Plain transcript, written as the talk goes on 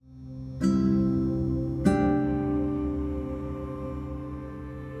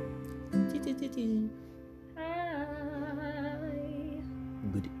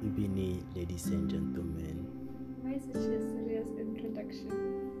ladies and gentlemen. Why is such a serious introduction?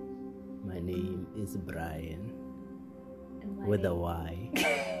 My name is Brian, And with a Y.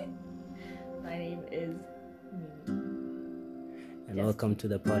 My name is Mimi. And welcome to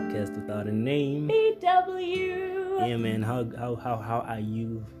the podcast without a name. BW! Yeah, man, how are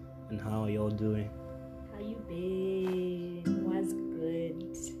you? And how are y'all doing? How you been? What's good?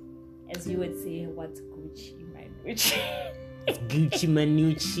 As you would say, what's Gucci, my Gucci? Gucci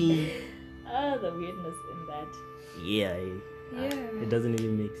Manucci. Oh, the weirdness in that. Yeah. It doesn't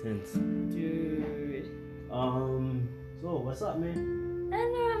even make sense. Dude. So what's up, man? I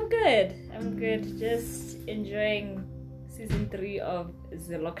know, I'm good. Just enjoying season 3 of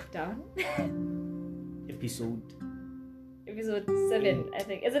The Lockdown. Episode 7, I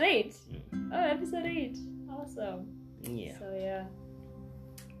think. Is it 8? Oh, episode 8. Awesome. Yeah. So yeah,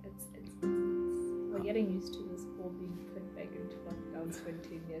 it's we're getting used to this whole being put back into lockdown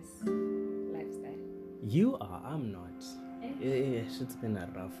spontaneous lifestyle. You are, I'm not. Eh? It's been a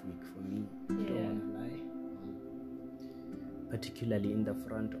rough week for me. Don't wanna lie. Particularly in the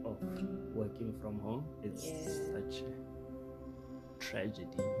front of working from home. It's such a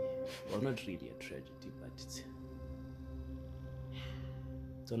tragedy. Well, not really a tragedy, but it's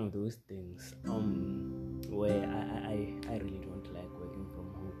one of those things where I really don't like working from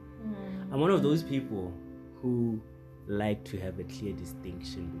home. I'm one of those people who like to have a clear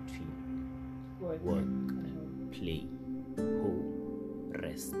distinction between work, play, home,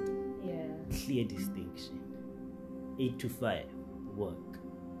 rest. Yeah. Clear distinction. 8 to 5, work.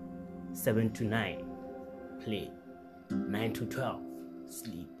 7 to 9, play. 9 to 12,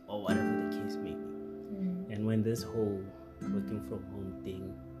 sleep, or whatever the case may be. And when this whole working from home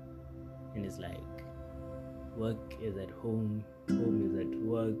thing, and it's like work is at home, home is at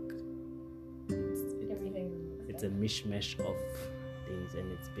work. It's a mishmash of things,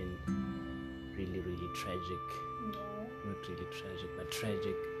 and it's been really, really tragic. Not really tragic, but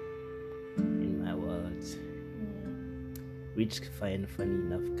tragic in my world. Which funny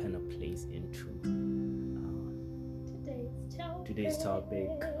enough kind of plays into today's topic,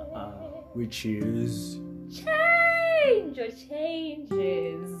 which is change or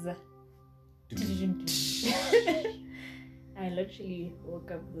changes. I literally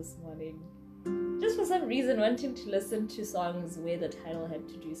woke up this morning just for some reason wanting to listen to songs where the title had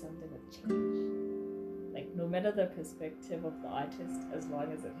to do something with change. Like, no matter the perspective of the artist, as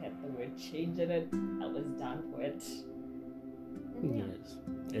long as it had the word change in it, I was down for it. Yes,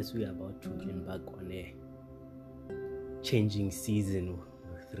 as we are about to embark on a changing season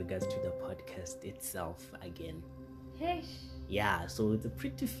with regards to the podcast itself again. Hey. Yeah, so it's a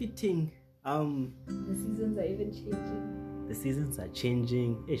pretty fitting. The seasons are even changing. The seasons are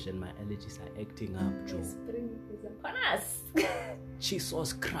changing. And my allergies are acting up, Joe. Spring is upon us.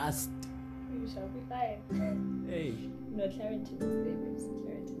 Jesus Christ. We shall be fine. Hey. No, Clarenton is there. Babes.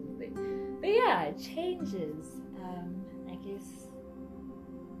 Clarenton is there. But yeah, changes. I guess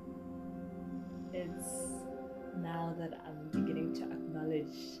it's now that I'm beginning to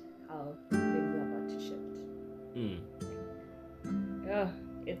acknowledge how things are about to shift.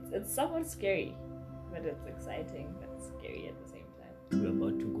 It's somewhat scary, but it's exciting, but scary at the same time. We're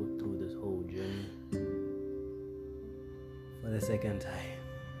about to go through this whole journey for the second time.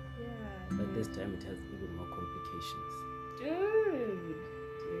 Yeah. But this time it has even more complications. Dude.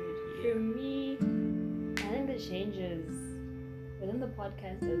 For me, I think the changes within the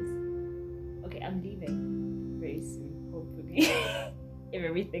podcast is, okay, I'm leaving very soon, hopefully. If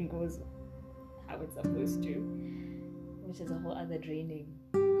everything goes how it's supposed to, which is a whole other draining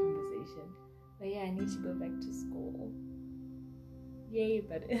conversation. But yeah, I need to go back to school. Yay,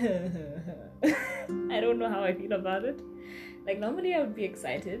 but I don't know how I feel about it. Like, normally I would be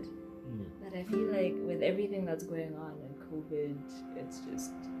excited, but I feel like with everything that's going on and COVID,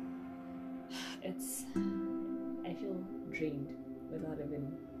 I feel drained without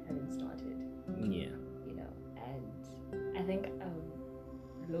even having started. Yeah. You know, and I think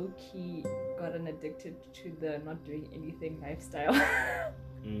low-key gotten addicted to the not doing anything lifestyle.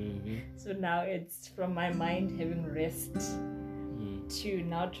 So now it's from my mind having rest to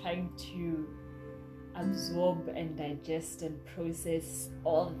now trying to absorb and digest and process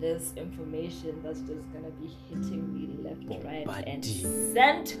all this information that's just gonna be hitting me left, right, and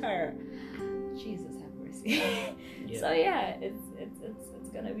center. Jesus have mercy. So yeah,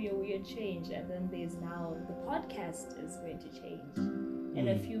 it's gonna be a weird change, and then there's now the podcast is going to change. In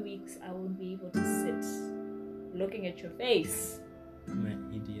a few weeks, I won't be able to sit looking at your face. My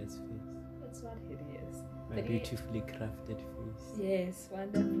hideous face. It's not hideous. My beautifully crafted face. Yes,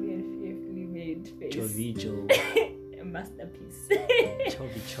 wonderfully and fearfully made face. Jovial. a masterpiece.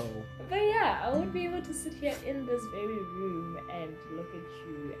 Chobi cho. But yeah, I won't be able to sit here in this very room and look at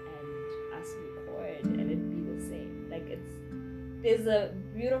you and us record and it be the same. Like there's a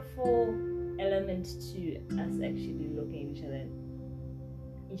beautiful element to us actually looking at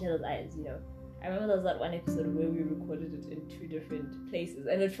each other's eyes, you know. I remember there was that one episode where we recorded it in 2 different places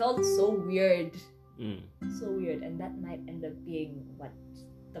and it felt so weird. So weird, and that might end up being what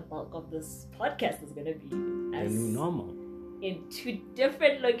the bulk of this podcast is gonna be. As new normal. In 2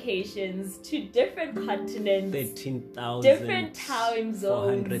 different locations, 2 different continents, 13,000 different time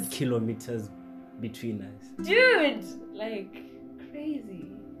zones, 400 kilometers between us. Dude, like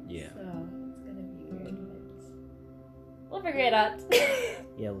crazy. Yeah. So it's gonna be weird, but we'll figure it out.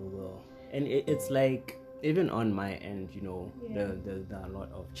 Yeah, we will. And it's like, even on my end, you know, Yeah. there are a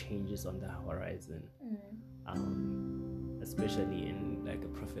lot of changes on the horizon, especially in like a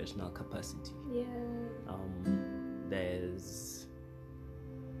professional capacity. Yeah. There's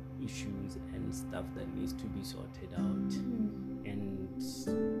issues and stuff that needs to be sorted out, and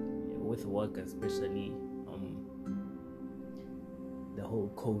with work especially, the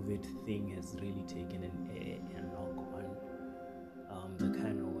whole COVID thing has really taken a knock on the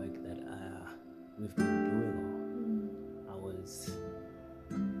kind of work that we've been doing, or I was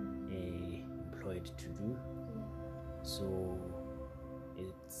employed to do. So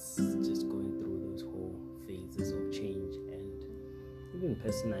it's just going through those whole phases of change, and even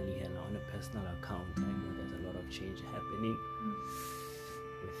personally, and on a personal account, I know there's a lot of change happening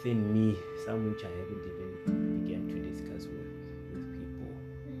within me, some which I haven't even began to discuss with people,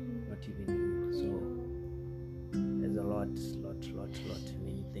 not even you. So there's a lot,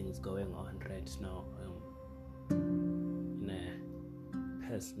 many things going on right now in a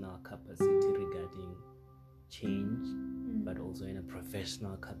personal capacity regarding change, but also in a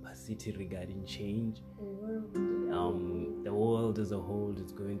professional capacity regarding change. The world as a whole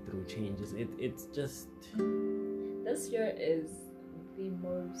is going through changes. It's just, this year is the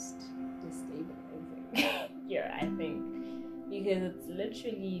most destabilizing year, I think, because it's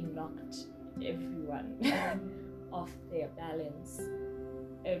literally knocked everyone off their balance.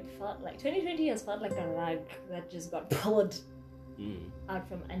 It felt like 2020 has felt like a rug that just got pulled out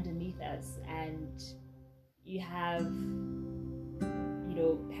from underneath us, and you have, you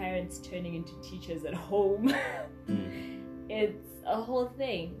know, parents turning into teachers at home. It's a whole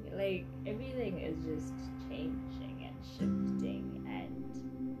thing. Like, everything is just changing and shifting,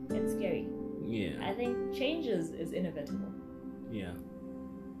 and it's scary. Yeah. I think change is inevitable. Yeah.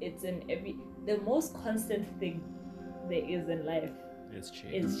 It's in the most constant thing there is in life. It's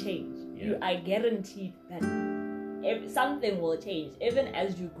change. Is change. Yeah. You are guaranteed that something will change. Even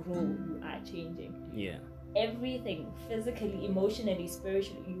as you grow, you are changing. Yeah. Everything, physically, emotionally,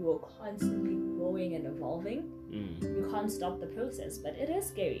 spiritually, you are constantly growing and evolving. You can't stop the process, but it is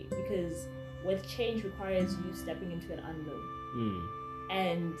scary because with change requires you stepping into an unknown.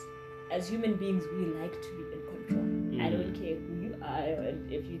 And as human beings, we like to be in control. I don't care who you are,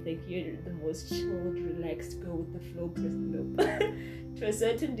 and if you think you're the most chilled, relaxed, go with the flow person, nope. To a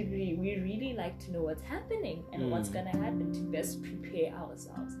certain degree, we really like to know what's happening and what's gonna happen to best prepare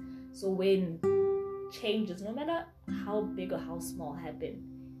ourselves. So when changes, no matter how big or how small, happen,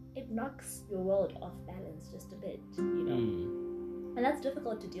 it knocks your world off balance just a bit, you know. And that's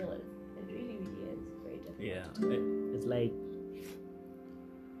difficult to deal with. It really, really is very difficult. Yeah, it's like,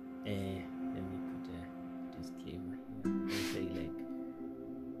 let me put a disclaimer here. I say, like,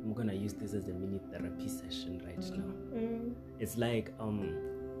 I'm gonna use this as a mini therapy session right now. It's like,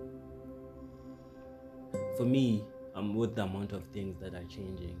 for me, with the amount of things that are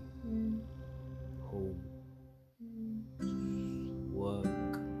changing, home,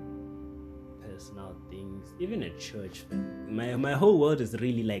 work, personal things, even at church, my whole world is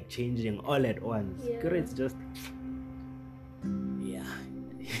really like changing all at once. Yeah. It's just, yeah.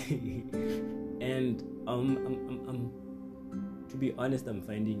 And to be honest, I'm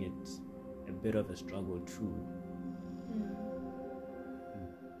finding it a bit of a struggle to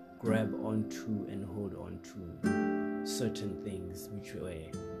grab onto and hold on to certain things which were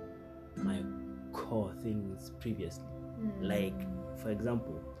my core things previously. Like, for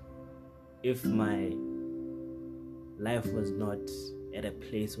example, if my life was not at a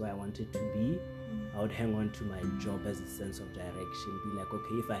place where I wanted to be, I would hang on to my job as a sense of direction, be like,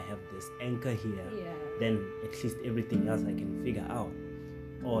 okay, if I have this anchor here, then at least everything else I can figure out.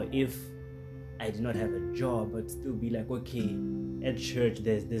 Or if I did not have a job, but still be like, okay, at church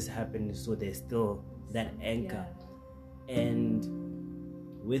there's this happening, so there's still that anchor. And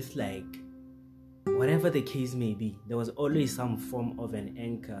with like whatever the case may be, there was always some form of an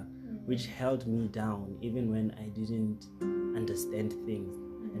anchor which held me down even when I didn't understand things.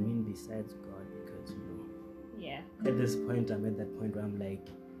 I mean, besides God, because at this point, I'm at that point where I'm like,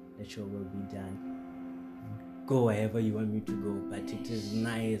 let your will be done. Go wherever you want me to go. But it is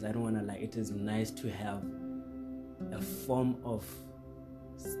nice. I don't want to lie. It is nice to have a form of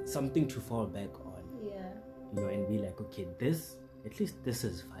something to fall back on. Yeah. And be like, okay, at least this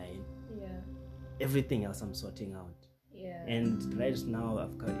is fine. Yeah. Everything else I'm sorting out. Yeah. And right now,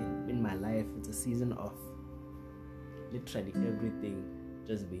 I've got in my life, it's a season of literally everything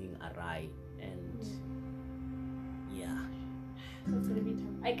just being awry. And that's gonna be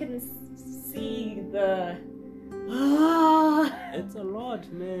tough. I can see the it's a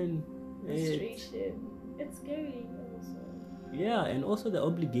lot, man. frustration. It's scary also. Yeah, and also the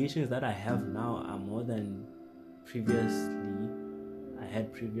obligations that I have now are more than previously I had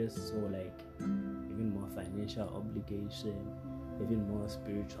so like even more financial obligation, even more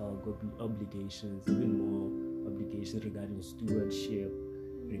spiritual obligations, even more obligations regarding stewardship,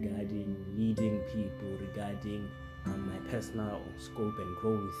 regarding leading people, regarding my personal scope and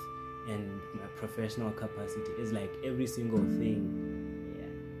growth and my professional capacity. Is like every single thing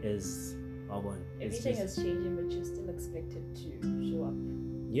is everything is changing, but you're still expected to show up.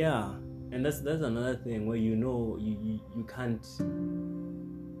 Yeah, and that's another thing where you can't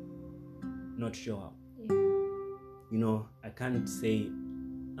not show up. I can't say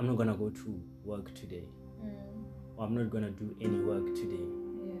I'm not gonna go to work today, or I'm not gonna do any work today,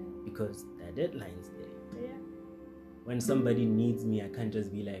 because there are deadlines there. When somebody needs me, I can't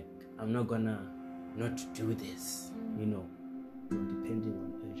just be like, I'm not gonna not do this, depending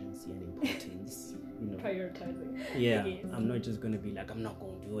on urgency and importance, prioritizing. Yeah, I'm not just gonna be like, I'm not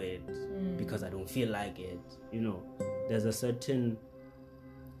gonna do it because I don't feel like it. There's a certain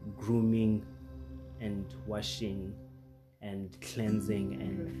grooming and washing and cleansing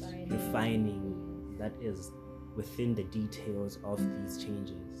and refining that is within the details of these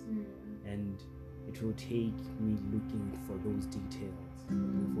changes. And it will take me looking for those details,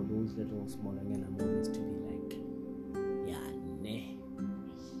 looking for those little small moments to be like,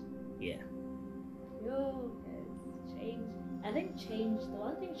 change. I think the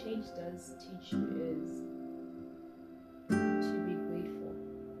one thing change does teach you is to be grateful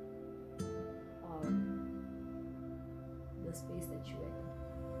of the space that you're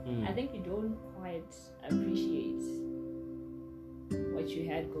in. I think you don't quite appreciate what you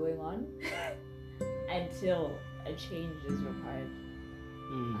had going on until a change is required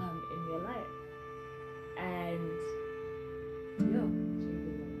in your life. And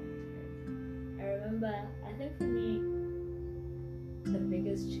I remember, I think for me, the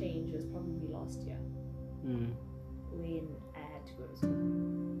biggest change was probably last year when I had to go to school.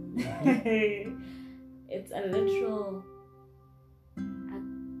 It's a literal, I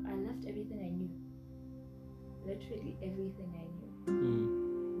left everything I knew. Literally everything I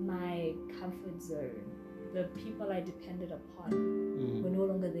knew. My comfort zone, the people I depended upon were no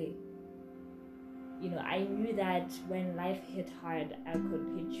longer there. I knew that when life hit hard, I could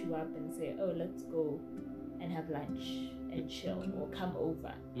hit you up and say, oh, let's go and have lunch and chill or come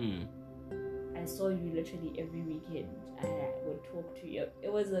over. I saw you literally every weekend. I would talk to you.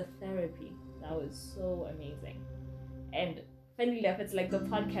 It was a therapy that was so amazing. And funny enough, it's like the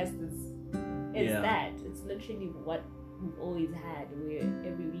podcast is that. It's literally what we've always had, where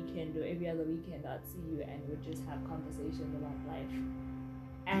every weekend or every other weekend I'd see you and we'd just have conversations about life.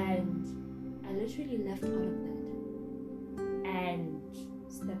 And I literally left all of that and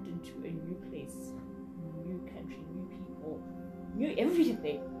stepped into a new place, new country, new people, new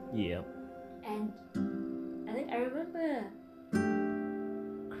everything. Yeah. And I think I remember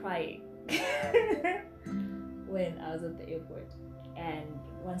crying when I was at the airport. And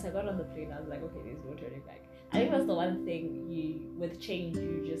once I got on the plane, I was like, okay, there's no turning back. I think that's the one thing with change,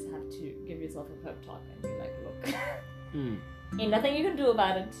 you just have to give yourself a pep talk and be like, look, ain't nothing you can do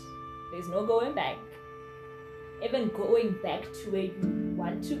about it. There's no going back. Even going back to where you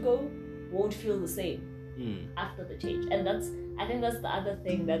want to go won't feel the same after the change. And I think that's the other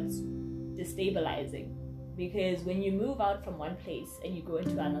thing that's destabilizing. Because when you move out from one place and you go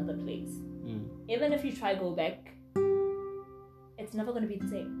into another place, even if you try go back, it's never going to be the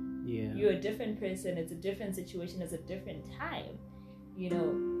same. Yeah. You're a different person. It's a different situation. It's a different time.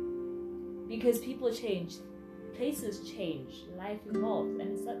 Because people change. Places change, life evolves,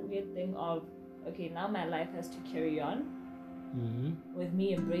 and it's that weird thing of, okay, now my life has to carry on with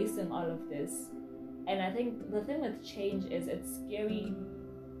me embracing all of this. And I think the thing with change is it's scary.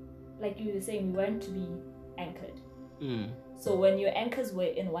 Like you were saying, we want to be anchored. So when your anchors were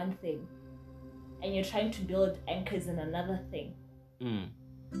in one thing and you're trying to build anchors in another thing,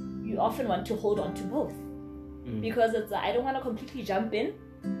 you often want to hold on to both. Because it's I don't want to completely jump in,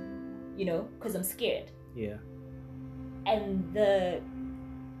 because I'm scared. Yeah. And the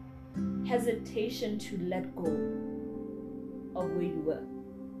hesitation to let go of where you were.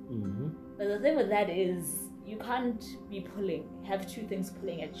 But the thing with that is you can't be have two things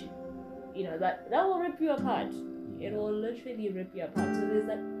pulling at you. That will rip you apart. It will literally rip you apart. So there's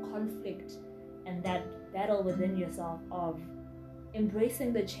that conflict and that battle within yourself of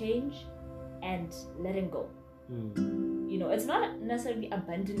embracing the change and letting go. It's not necessarily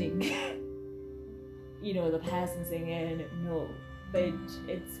abandoning the past and saying no, but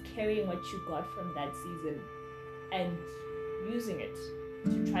it's carrying what you got from that season and using it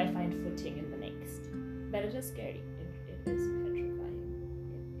to try find footing in the next. But it is scary. It is petrifying.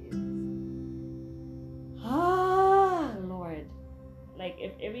 It is Lord, like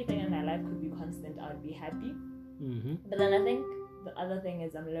if everything in my life could be constant, I would be happy. But then I think the other thing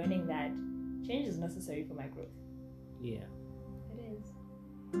is I'm learning that change is necessary for my growth. Yeah, it is.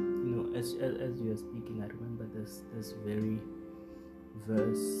 As you were speaking, I remember this very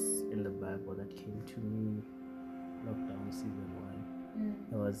verse in the Bible that came to me lockdown season 1.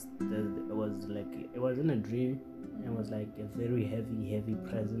 It was in a dream. It was like a very heavy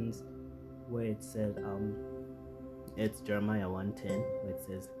presence where it said it's Jeremiah 1:10 where it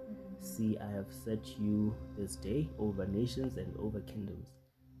says, "See, I have set you this day over nations and over kingdoms,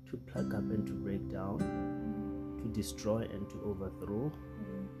 to pluck up and to break down, to destroy and to overthrow,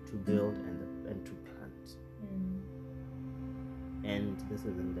 to build and to plant." And this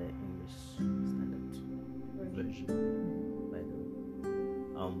is in the English Standard Version, by the way.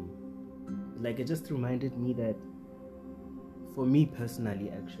 It just reminded me that, for me personally,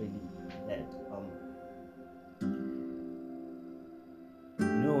 actually, that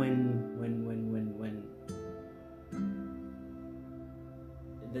when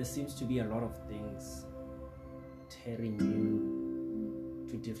there seems to be a lot of things tearing you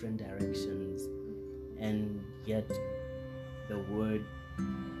to different directions, and yet the word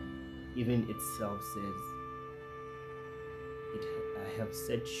even itself says, I have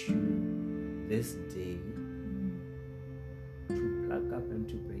set you this day to pluck up and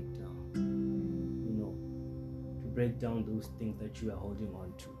to break down, to break down those things that you are holding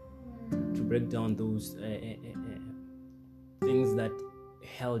on to break down those things that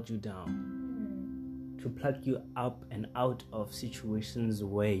held you down, to pluck you up and out of situations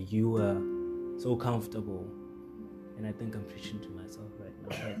where you were so comfortable. And I think I'm preaching to myself right now,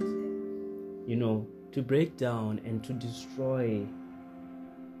 but to break down and to destroy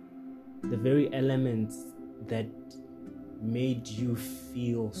the very elements that made you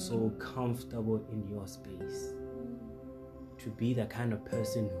feel so comfortable in your space, to be the kind of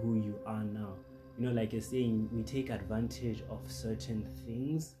person who you are now. Like you're saying, we take advantage of certain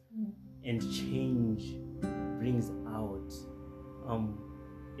things, and change brings out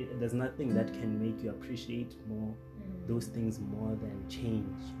there's nothing that can make you appreciate more those things more than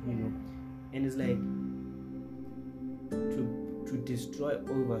change, and it's like to destroy,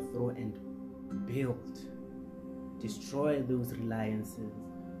 overthrow and build, destroy those reliances,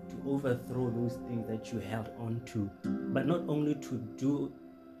 to overthrow those things that you held on to, but not only to do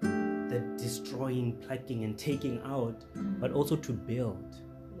the destroying, plucking and taking out, but also to build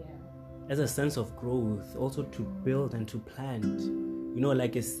as a sense of growth, also to build and to plant.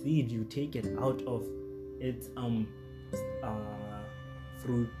 Like a seed, you take it out of its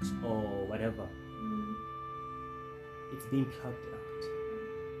fruit or whatever. It's being plucked out,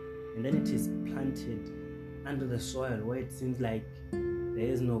 and then it is planted under the soil where it seems like there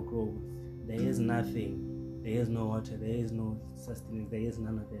is no growth, there is nothing, there is no water, there is no sustenance, there is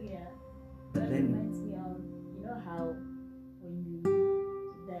none of that. But then reminds me of how when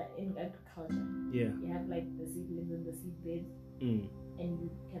in agriculture, you have like the seedlings and the seed beds, and you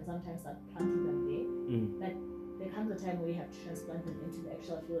can sometimes start planting them there. But there comes a time where you have to transplant them into the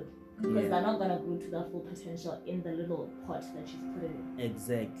actual field, because they're not gonna grow to their full potential in the little pot that you've put it in.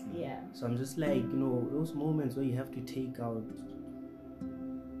 Exactly. So I'm just like, those moments where you have to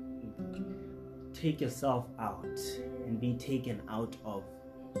take yourself out and be taken out of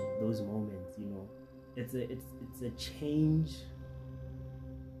those moments. It's a change.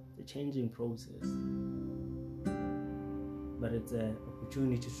 It's a changing process, but it's an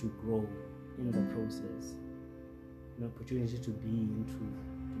opportunity to grow in the process. An opportunity to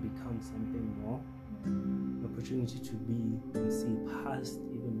become something more. An opportunity to be and see past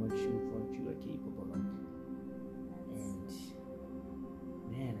even what you thought you were capable of. And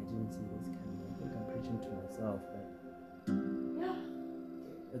man, I didn't see this coming. I think I'm preaching to myself, but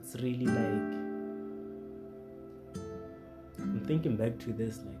it's really like I'm I'm thinking back to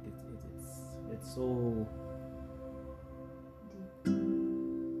this, like it's so.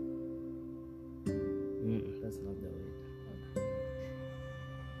 That's not the word. Okay.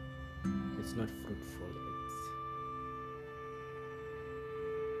 It's not fruitful.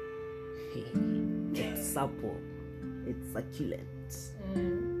 It's supple. It's succulent.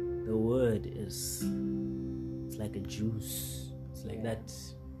 The word is. It's like a juice. It's like that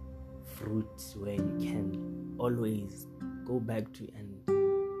fruit where you can always go back to and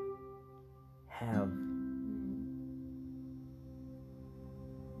have.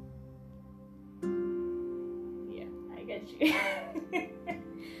 Yeah, I get you.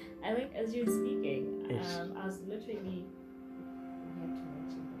 I think as you're speaking, Yes. I was literally. You have to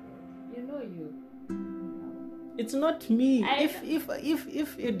mention the word. You know you. It's not me. I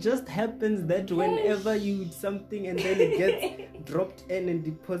If it just happens that whenever you eat something and then it gets dropped in and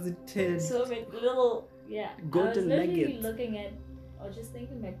deposited. So many little Golden I was literally nuggets. looking at, or just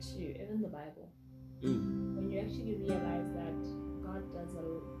thinking back to even the Bible, when you actually realize that God does a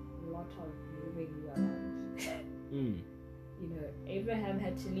lot of moving you around. You know, Abraham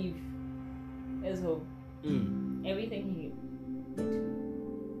had to leave his home, everything he knew, he had to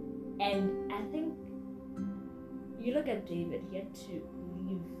leave. And I think you look at David, he had to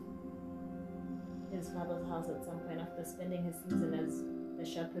leave his father's house at some point after spending his season as a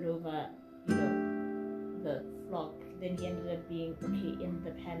shepherd over, you know, the flock. Then he ended up being in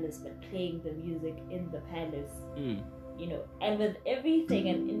the palace, but playing the music in the palace. You know, and with everything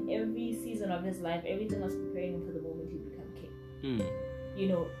and in every season of his life, everything was preparing him for the moment he'd become king. You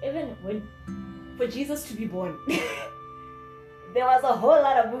know, even when for Jesus to be born, there was a whole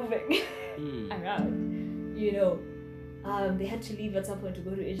lot of moving around. You know, they had to leave at some point to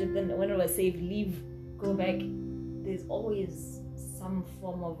go to Egypt. Then when it was saved, leave, go back. There's always some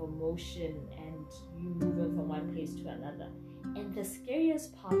form of emotion and you moving from one place to another. And the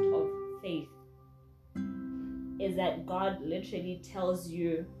scariest part of faith is that God literally tells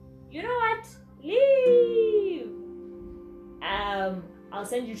you, you know what? Leave. I'll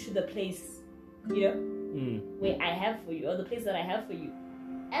send you to the place, you know, where I have for you, or the place that I have for you.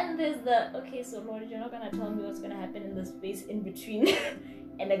 And there's so Lord, you're not gonna tell me what's gonna happen in the space in between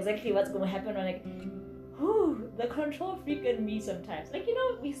and exactly what's gonna happen. I'm like, the control freak in me sometimes. Like, you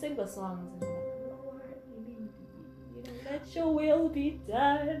know, we sing the songs and we're like, Lord, lead me, you know, let your will be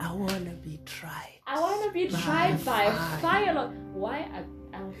done. I wanna be tried. I wanna be tried by fire. Lord. Why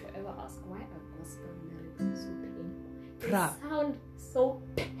I will forever ask, why are gospel lyrics so painful? They sound so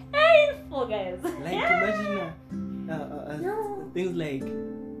painful, guys. Like imagine things like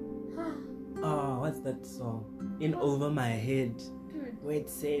what's that song? In Over My Head. Dude, where it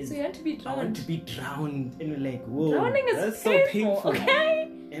says so you want to be drowned. I want to be drowned, and you're like, whoa, Drowning is that's painful, so painful.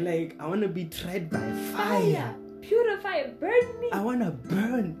 Okay? And like, I want to be tried by fire. Purify, burn me. I want to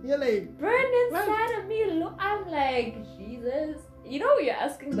burn. You're like, burn inside of me. Look, I'm like, Jesus. You know, you're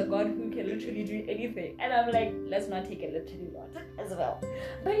asking the God who can literally do anything, and I'm like, let's not take it literally, Lord, as well.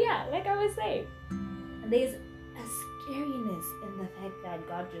 But yeah, like I was saying, there's a scariness in the fact that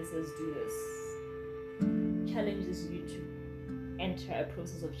God just says, do this, challenges you to enter a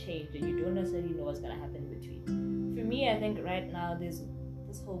process of change, and you don't necessarily know what's going to happen in between. For me, I think right now, this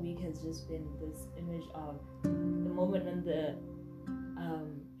whole week has just been this image of the moment when the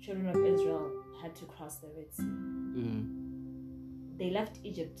children of Israel had to cross the Red Sea. They left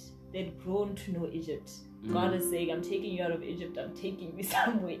Egypt. They'd grown to know Egypt. God is saying, I'm taking you out of Egypt. I'm taking you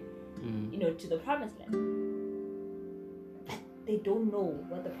somewhere, you know, to the promised land. But they don't know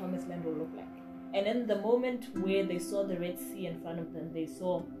what the promised land will look like. And in the moment where they saw the Red Sea in front of them, they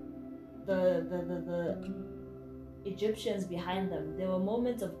saw the Egyptians behind them. There were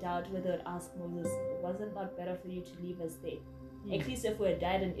moments of doubt where they would ask Moses, was it not better for you to leave us there? At least if we had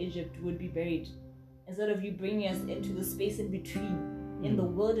died in Egypt, we would be buried. Instead of you bringing us into the space in between, in the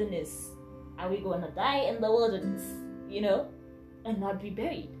wilderness, are we going to die in the wilderness, you know, and not be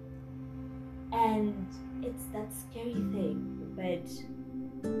buried? And it's that scary thing. But,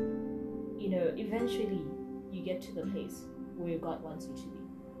 you know, eventually you get to the place where God wants you to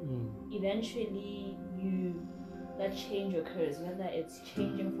be. Eventually that change occurs, whether it's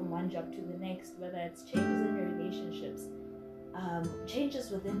changing from one job to the next, whether it's changes in your relationships, changes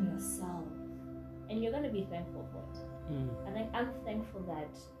within yourself, and you're going to be thankful for it. And I'm thankful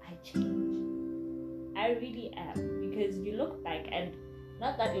that I changed. I really am, because you look back, and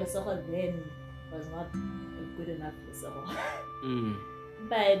not that Lesotho then was not a good enough Lesotho,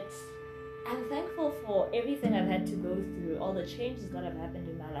 but I'm thankful for everything I've had to go through, all the changes that have happened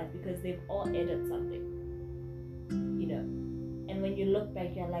in my life, because they've all added something, you know. And when you look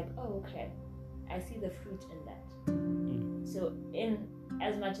back, you're like, oh, okay, I see the fruit in that. So in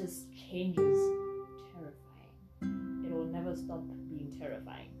as much as change is terrifying, it will never stop being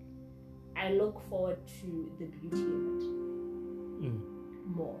terrifying. I look forward to the beauty in it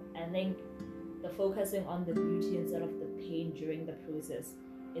more. I think the focusing on the beauty instead of the pain during the process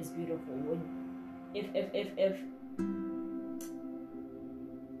is beautiful. If the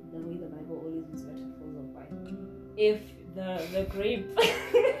way the Bible always uses metaphors of wine, if the grape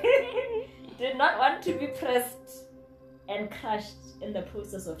did not want to be pressed and crushed in the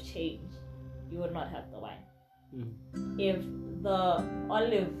process of change, you would not have the wine. If the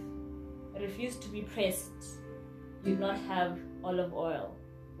olive refused to be pressed, you'd not have olive oil,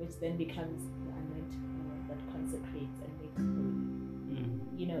 which then becomes the anointing oil that consecrates and makes holy.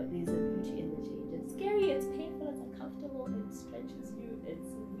 You know, there's a beauty in the change. It's scary, it's painful, it's uncomfortable, it stretches you,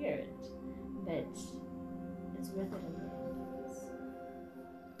 it's weird, but it's worth it in the end.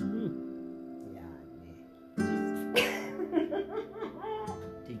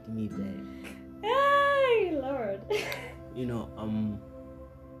 Take me back. Hey, Lord. You know, I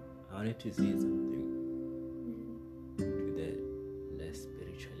wanted to say something to the less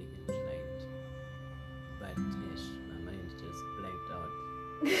spiritually inclined, but yes, my mind just blanked out.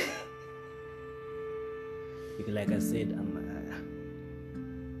 Because like I said,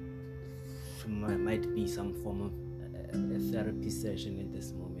 might be some form of a therapy session in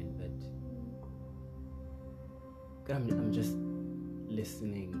this moment, but I'm just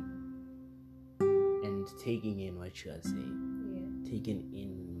listening and taking in what you are saying, taking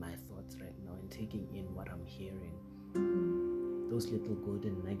in my thoughts right now and taking in what I'm hearing. Those little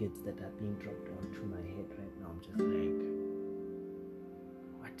golden nuggets that are being dropped onto my head right now, I'm just like,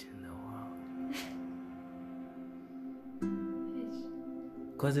 what in the world?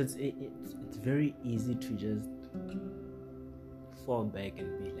 Because it's very easy to just fall back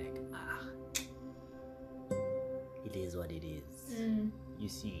and be like, it is what it is. You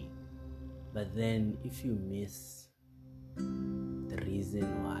see. But then if you miss the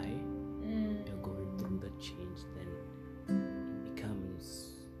reason why you're going through the change, then it becomes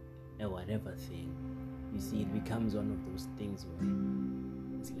a whatever thing. You see, it becomes one of those things where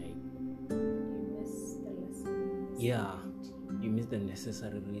it's like you miss the lessons. Yeah, you miss the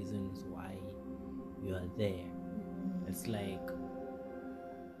necessary reasons why you are there. It's like,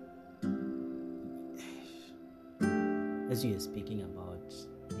 as you are speaking about,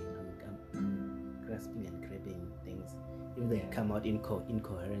 I'm grasping and grabbing things. If they come out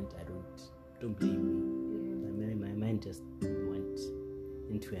incoherent, I don't blame me. My mind just went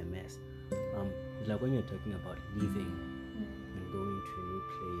into a mess. It's like when you're talking about leaving and going to a new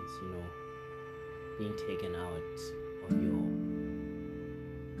place, you know, being taken out of your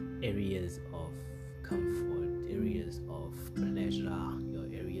areas of comfort, areas of pleasure, your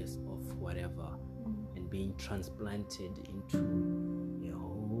areas of whatever, and being transplanted into a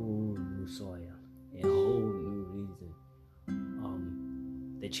whole new soil, a whole new reason.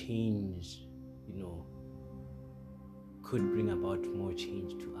 The change, you know, could bring about more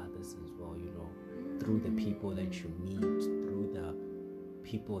change to others as well, you know, through the people that you meet, through the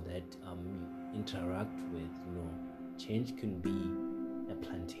people that you interact with, you know. Change can be a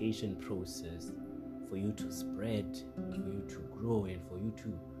plantation process for you to spread, for you to grow, and for you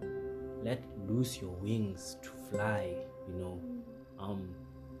to let loose your wings to fly, you know.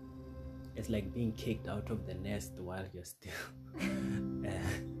 It's like being kicked out of the nest while you're still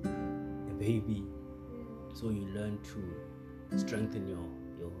a baby. So you learn to strengthen your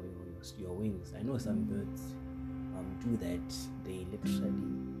wings. I know some birds do that. They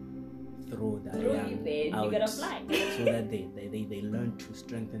literally throw their young out, you gotta fly. so that they learn to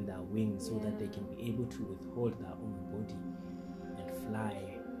strengthen their wings, so that they can be able to withhold their own body and fly.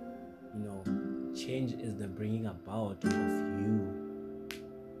 You know, change is the bringing about of you.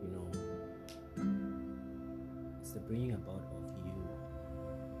 You know, it's the bringing about of you,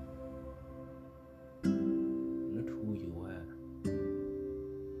 not who you were,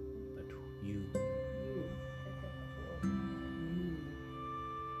 but you.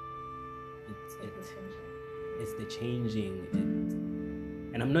 It's the changing.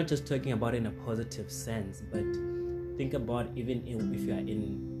 And I'm not just talking about it in a positive sense, but think about even if you are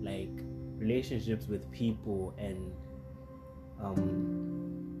in like relationships with people and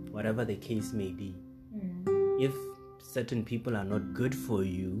whatever the case may be. If certain people are not good for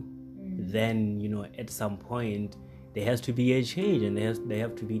you, then, you know, at some point there has to be a change, and they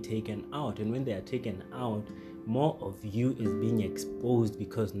have to be taken out. And when they are taken out, more of you is being exposed,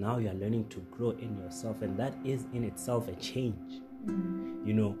 because now you are learning to grow in yourself, and that is in itself a change.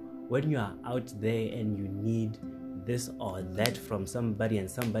 You know, when you are out there and you need this or that from somebody, and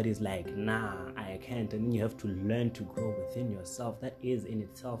somebody's like, nah, I can't, and then you have to learn to grow within yourself. That is in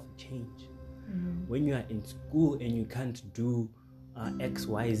itself a change. When you are in school and you can't do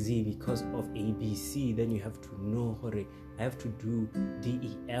XYZ because of ABC, then you have to know, I have to do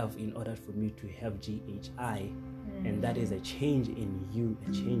DEF in order for me to have GHI. And that is a change in you,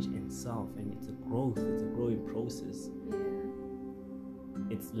 a change in self, and it's a growth, it's a growing process.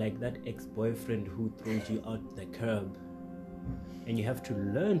 It's like that ex-boyfriend who throws you out the curb, and you have to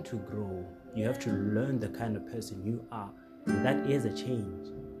learn to grow. You have to learn the kind of person you are, and that is a change.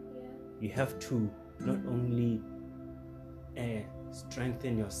 You have to not only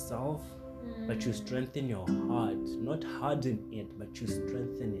strengthen yourself, but you strengthen your heart. Not harden it, but you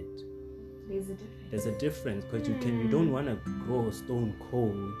strengthen it. There's a difference, because you don't want to grow stone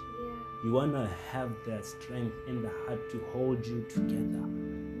cold. You want to have the strength in the heart to hold you together.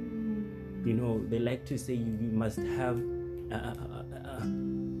 You know, they like to say you must have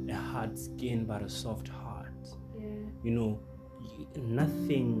a hard skin but a soft heart. You know,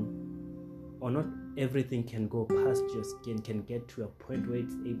 nothing or not everything can go past your skin, can get to a point where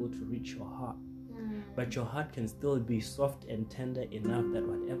it's able to reach your heart. But your heart can still be soft and tender enough that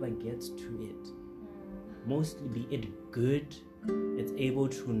whatever gets to it, mostly be it good, it's able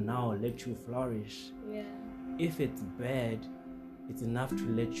to now let you flourish. If it's bad, it's enough to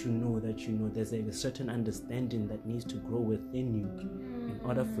let you know that there's a certain understanding that needs to grow within you in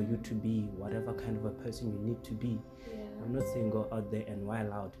order for you to be whatever kind of a person you need to be. I'm not saying go out there and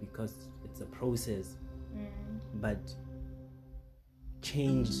wild out, because it's a process, but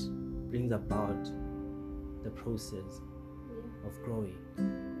change brings about the process of growing.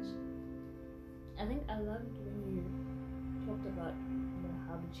 I think I loved when you talked about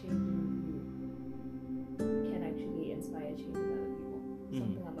how the change in you can actually inspire change in other people.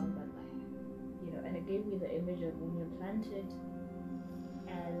 Something along that line. And it gave me the image of when you're planted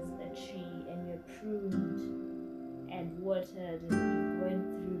as a tree and you're pruned and watered and you're going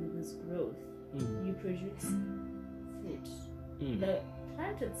through this growth, you produce fruit. The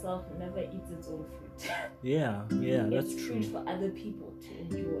plant itself never eats its own fruit. That's true. It's fruit for other people to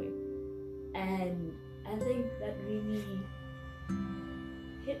enjoy. And I think that really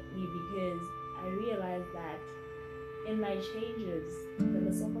hit me, because I realized that in my changes, the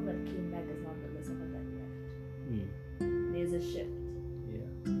Lesotho that came back is not the Lesotho that left. There's a shift.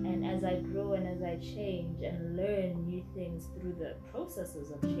 And as I grow and as I change and learn new things through the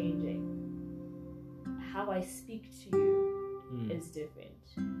processes of changing, how I speak to you is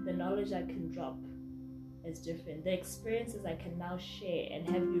different. The knowledge I can drop is different. The experiences I can now share and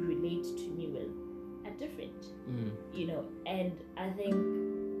have you relate to me with are different. And I think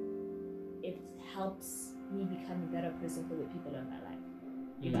it helps me become a better person for the people in my life.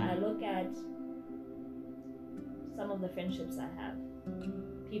 I look at some of the friendships I have.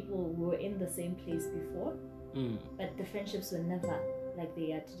 People were in the same place before, but the friendships were never like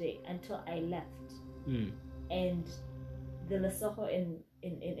they are today until I left. And the Lesotho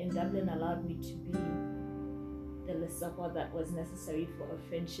in Dublin allowed me to be the Lesotho that was necessary for a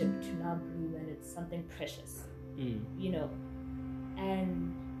friendship to now bloom, and it's something precious. And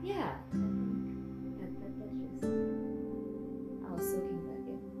yeah, I think that just, I was soaking that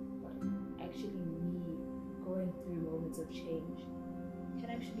in. But actually, me going through moments of change can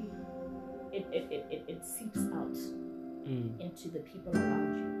actually, it seeps out into the people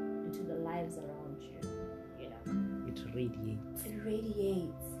around you, into the lives around you. It radiates. It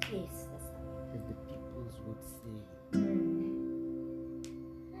radiates. Yes, that's the as the peoples would say.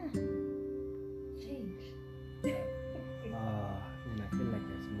 Change. And I feel like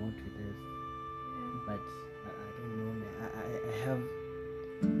there's more to this, but I don't know, man.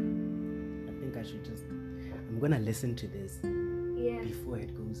 I think I should just, I'm gonna listen to this before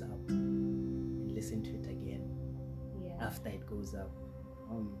it goes up, and listen to it again after it goes up.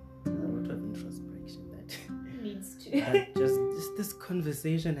 A lot of introspection that needs to. That just this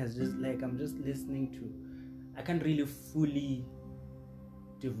conversation has just like, I'm just listening to, I can't really fully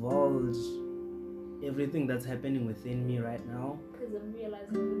divulge everything that's happening within me right now, because I'm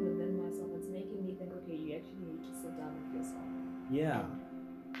realizing even within myself, it's making me think, okay, you actually need to sit down with yourself.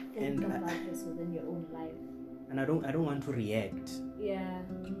 Think about this within your own life. And I don't want to react.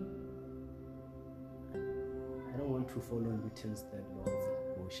 I don't want to follow Newton's third law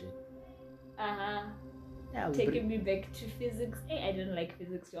of motion. Taking me back to physics. Hey, I didn't like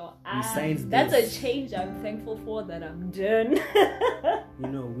physics, y'all. That's a change I'm thankful for that I'm done.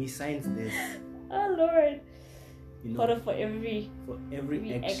 We science this. Oh Lord. For every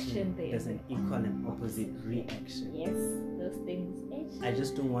action there's an equal and opposite reaction. Yes, those things. I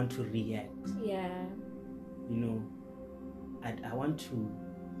just don't want to react. I want to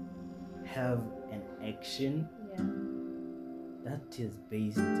have an action that is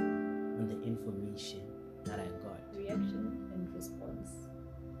based on the information that I got. Reaction and response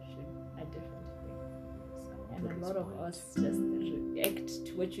are different things. And a lot of us just react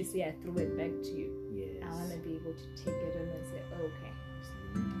to what you say. I throw it back to you. Yes. I want to be able to take it in and say, oh, okay.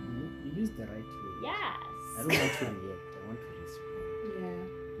 You use the right way. Yes. I don't want to react. I want to respond. Yeah.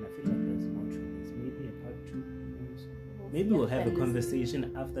 And I feel like there's more to this. Maybe a part 2. Maybe we'll have a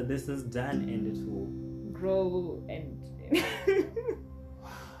conversation after this is done and it will grow and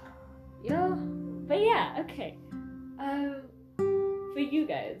but yeah, okay. For you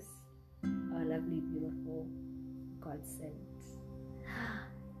guys, our lovely, beautiful, God-sent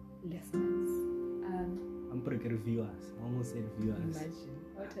listeners. I'm pretty good viewers. I almost said viewers.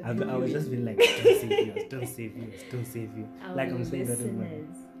 Imagine. I was just being like, don't say viewers, don't say viewers, don't say viewers. Like I'm saying that in my...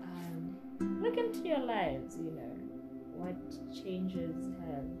 Look into your lives, what changes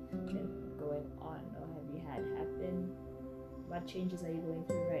have been going on or have you had happen? What changes are you going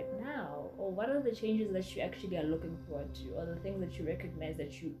through right now? Or what are the changes that you actually are looking forward to? Or the things that you recognize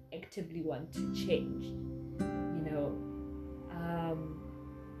that you actively want to change?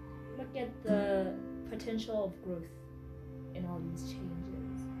 Look at the potential of growth in all these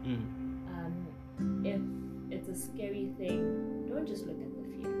changes. If it's a scary thing, don't just look at the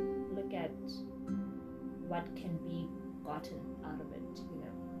fear. Look at what can be gotten out of it,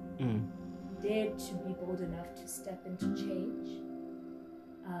 Dare to be bold enough to step into change,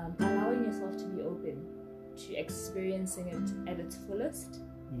 allowing yourself to be open to experiencing it at its fullest,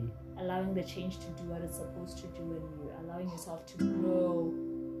 allowing the change to do what it's supposed to do in you, allowing yourself to grow.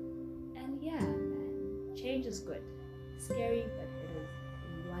 And yeah, man, change is good. Scary, but it is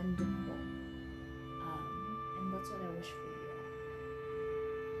wonderful. And that's what I wish for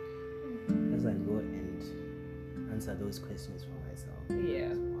you. As I go and answer those questions for myself.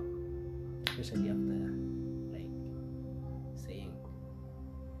 Yeah. Especially after saying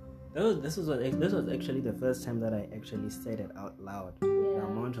this was actually the first time that I actually said it out loud. The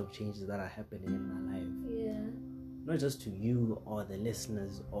amount of changes that are happening in my life. Yeah. Not just to you or the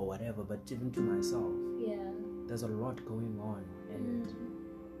listeners or whatever, but even to myself. Yeah. There's a lot going on, and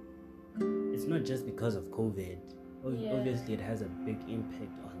it's not just because of COVID. Obviously, it has a big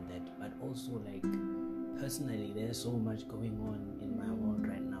impact on that, but also personally, there's so much going on in my world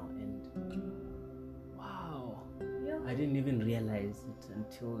right now, and wow, I didn't even realize it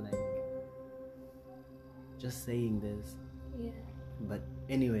until just saying this. Yeah. But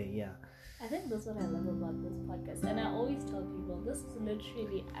anyway, I think that's what I love about this podcast, and I always tell people this is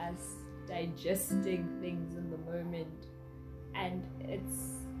literally us digesting things in the moment, and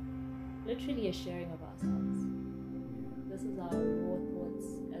it's literally a sharing of ourselves. This is our raw thoughts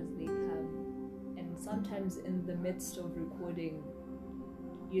as they come, and sometimes in the midst of recording,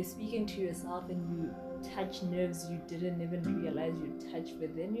 you're speaking to yourself and you touch nerves you didn't even realize you touched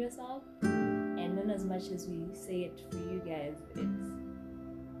within yourself. And then as much as we say it for you guys,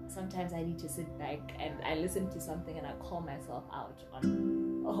 it's sometimes I need to sit back and I listen to something and I call myself out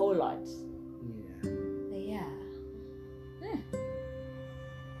on a whole lot. Yeah.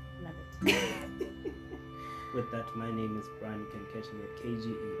 Love it. With that, my name is Brian. You can catch me at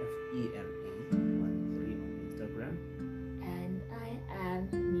KGEFERA13 on Instagram. And I am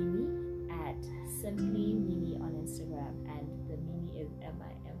Mimi at Simply Mimi on Instagram, and the Mimi is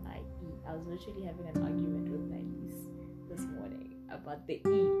MIMIE. I was literally having an argument with my niece this morning about the E at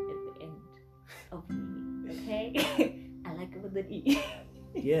the end of Mimi. Okay? I like it with the E.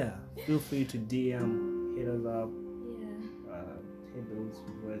 Yeah, feel free to DM, hit us up. Yeah. Hit those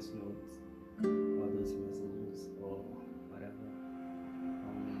voice notes, all those messages, or whatever.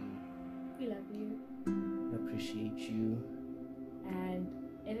 We love you. Appreciate you. And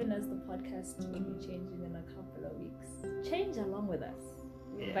even as the podcast will be changing in a couple of weeks, change along with us.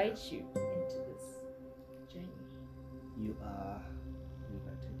 We invite you into this journey. You are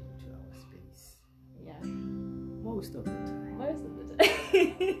invited into our space. Yeah. Most of the time. Most of the time.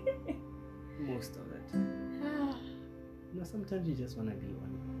 Most of the time. Sometimes you just want to be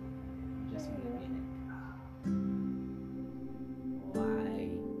one. You just want to be why?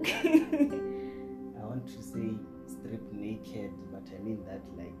 I want to say strip naked, but I mean that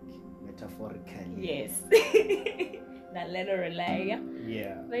metaphorically. Yes. Not literally.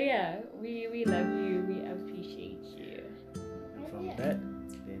 Yeah. But yeah, we love you. We appreciate you. And from that,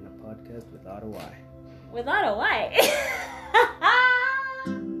 it's been a podcast without a Y. Without a Y?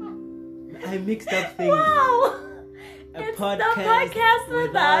 I mixed up things. Wow! It's the podcast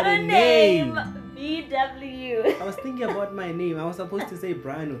without a name. BW. I was thinking about my name. I was supposed to say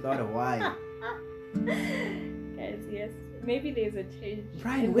Brian without a Y. maybe there's a change.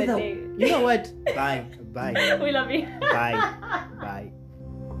 Right, in with the a, day. you know what? Bye. We love you. Bye.